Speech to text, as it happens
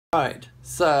Right,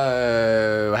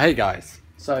 so hey guys,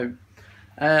 a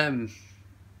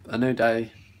new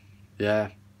day,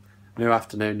 new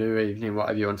afternoon, new evening,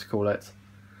 whatever you want to call it,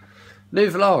 new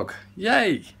vlog,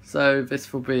 yay! So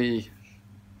this will be,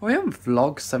 we're on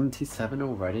vlog 77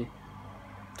 already,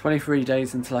 23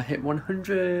 days until I hit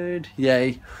 100,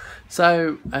 yay!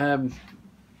 So,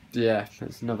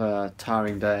 it's another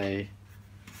tiring day,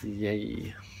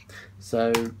 yay!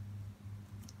 So,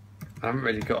 I haven't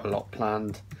really got a lot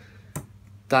planned.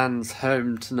 Dan's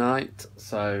home tonight,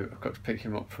 so I've got to pick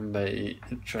him up from the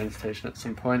train station at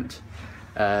some point.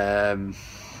 Everyone's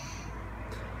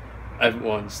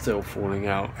still falling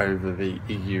out over the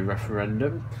EU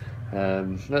referendum.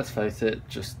 Let's face it,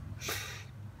 just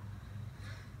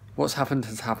what's happened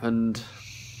has happened.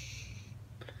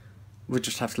 We'll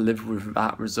just have to live with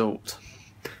that result.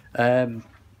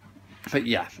 But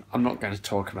yeah, I'm not going to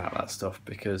talk about that stuff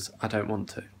because I don't want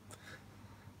to.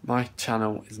 My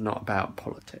channel is not about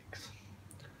politics,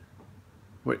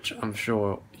 which I'm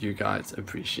sure you guys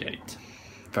appreciate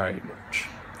very much.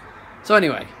 So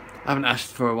anyway, I haven't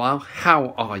asked for a while.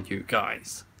 How are you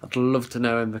guys? I'd love to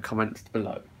know in the comments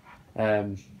below.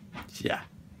 Yeah,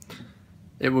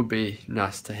 it would be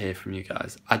nice to hear from you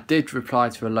guys. I did reply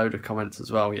to a load of comments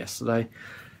as well yesterday.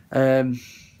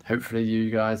 Hopefully you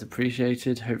guys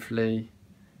appreciated. Hopefully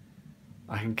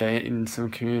I can get in some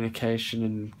communication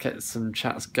and get some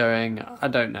chats going. I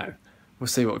don't know. We'll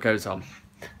see what goes on.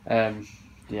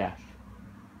 Yeah.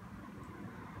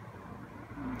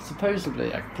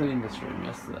 Supposedly I cleaned this room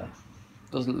yesterday.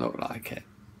 Doesn't look like it.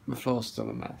 The floor's still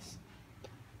a mess.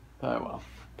 But well.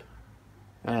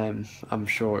 I'm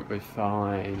sure it'll be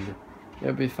fine.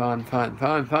 It'll be fine.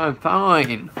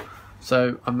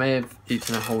 So I may have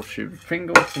eaten a whole tube of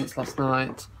Pringles since last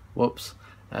night. Whoops.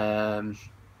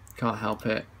 Can't help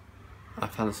it. I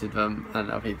fancied them and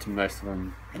I've eaten most of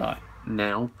them like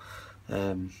now.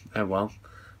 Oh well,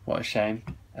 what a shame.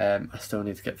 I still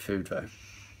need to get food though.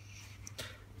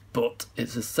 But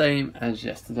it's the same as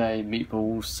yesterday,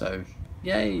 meatballs, so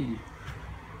yay!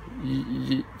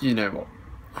 You know what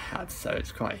I had, so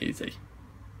it's quite easy.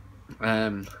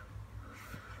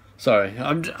 Sorry,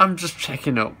 I'm just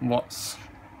checking up what's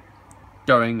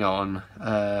going on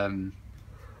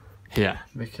here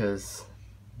because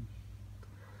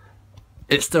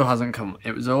it still hasn't come.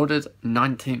 It was ordered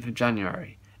 19th of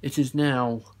January. It is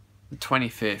now the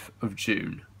 25th of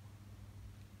June.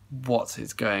 What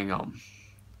is going on?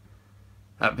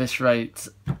 At this rate,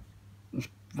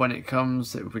 when it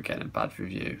comes, it will be getting a bad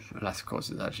review. Unless, of course,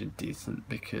 it's actually decent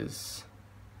because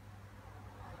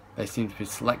they seem to be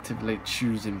selectively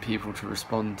choosing people to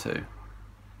respond to.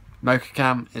 Mocha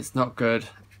Cam, it's not good.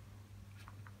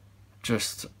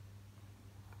 Just,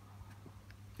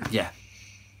 yeah.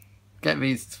 Get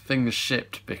these things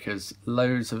shipped because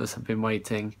loads of us have been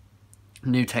waiting.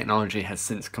 New technology has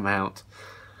since come out.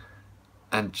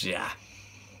 And yeah.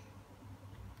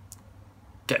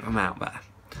 Get them out there.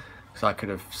 Because I could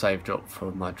have saved up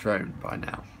for my drone by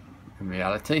now. In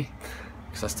reality.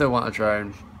 Because I still want a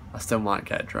drone. I still might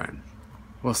get a drone.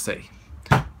 We'll see.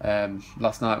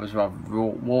 Last night was rather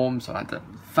warm, so I had the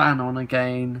fan on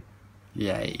again.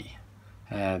 Yay.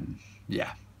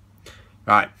 Yeah.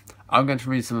 Right. I'm going to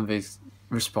read some of these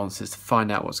responses to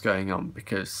find out what's going on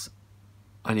because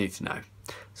I need to know.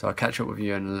 So I'll catch up with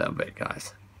you in a little bit,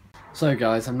 guys. So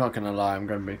guys, I'm not going to lie, I'm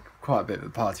going to be quite a bit of a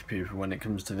party pooper when it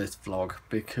comes to this vlog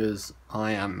because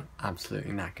I am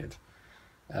absolutely knackered.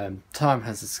 Time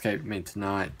has escaped me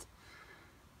tonight.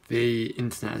 The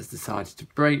internet has decided to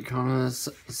break on us,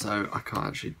 so I can't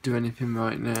actually do anything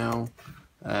right now.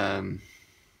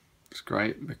 It's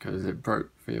great because it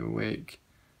broke the other week.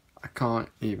 I can't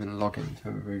even log into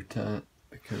a router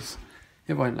because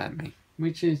it won't let me,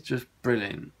 which is just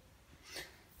brilliant.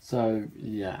 So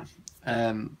yeah,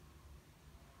 I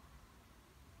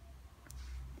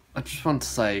just want to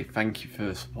say thank you for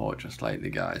the support just lately,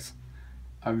 guys.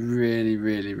 I really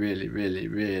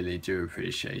do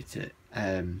appreciate it.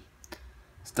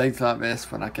 It's days like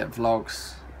this when I get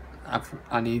vlogs,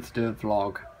 I need to do a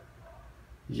vlog,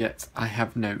 yet I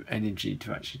have no energy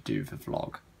to actually do the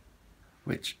vlog.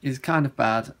 Which is kind of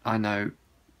bad, I know.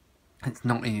 It's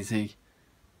not easy,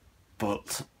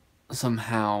 but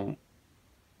somehow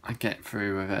I get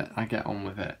through with it, I get on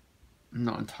with it. I'm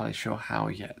not entirely sure how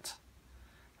yet.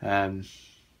 I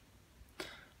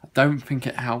don't think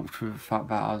it helped with the fact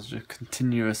that I was just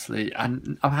continuously,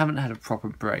 and I haven't had a proper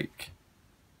break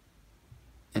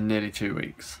in nearly 2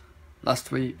 weeks.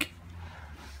 Last week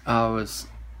I was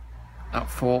at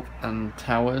Thorpe and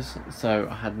Towers, so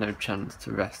I had no chance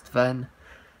to rest then.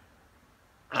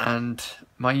 And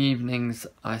my evenings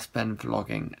I spend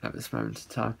vlogging at this moment in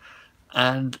time.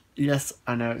 And yes,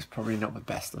 I know it's probably not the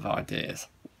best of ideas.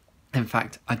 In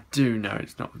fact, I do know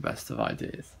it's not the best of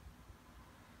ideas.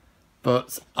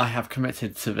 But I have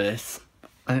committed to this,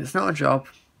 and it's not a job,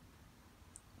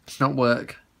 it's not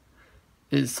work,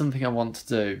 it's something I want to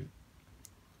do.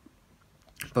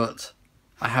 But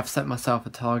I have set myself a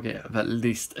target of at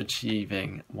least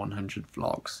achieving 100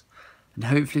 vlogs. And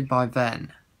hopefully by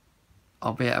then,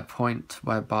 I'll be at a point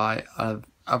whereby I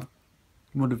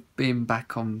would have been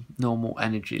back on normal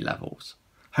energy levels.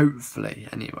 Hopefully,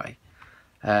 anyway.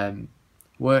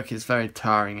 Work is very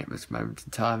tiring at this moment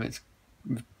in time. It's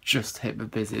just hit the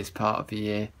busiest part of the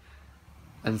year.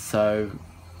 And so,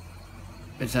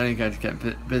 it's only going to get a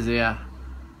bit busier.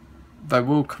 There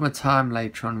will come a time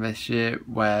later on this year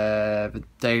where the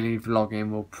daily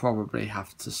vlogging will probably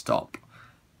have to stop,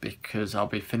 because I'll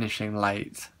be finishing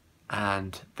late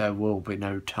and there will be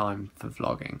no time for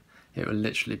vlogging. It will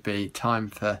literally be time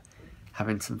for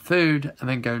having some food and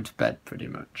then going to bed pretty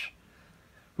much.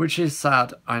 Which is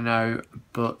sad, I know,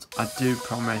 but I do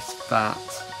promise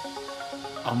that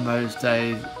on those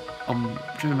days,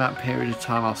 during that period of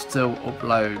time, I'll still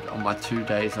upload on my 2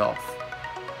 days off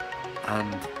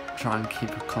and try and keep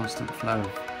a constant flow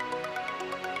of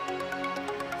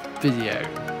video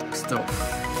stuff,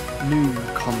 new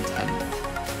content.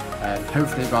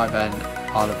 Hopefully by then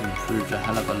I'll have improved a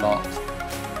hell of a lot,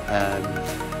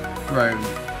 grown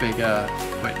bigger,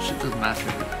 which it doesn't matter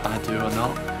if I do or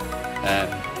not.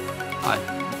 I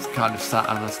kind of sat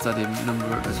on a steady number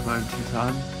at this moment in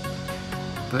time.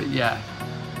 But yeah,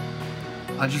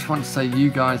 I just want to say you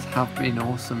guys have been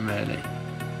awesome, really.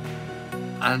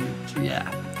 And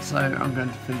yeah, so I'm going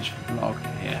to finish the vlog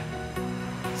here.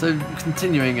 So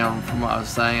continuing on from what I was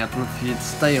saying, I'd love for you to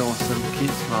stay awesome, keep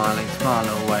smiling, smile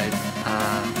always,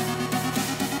 and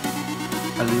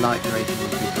a like rating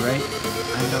would be great.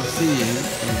 And I'll see you in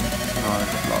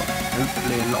tomorrow's vlog.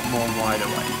 Hopefully a lot more wide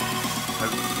awake.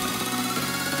 Hopefully.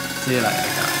 See you later,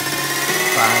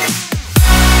 guys. Bye.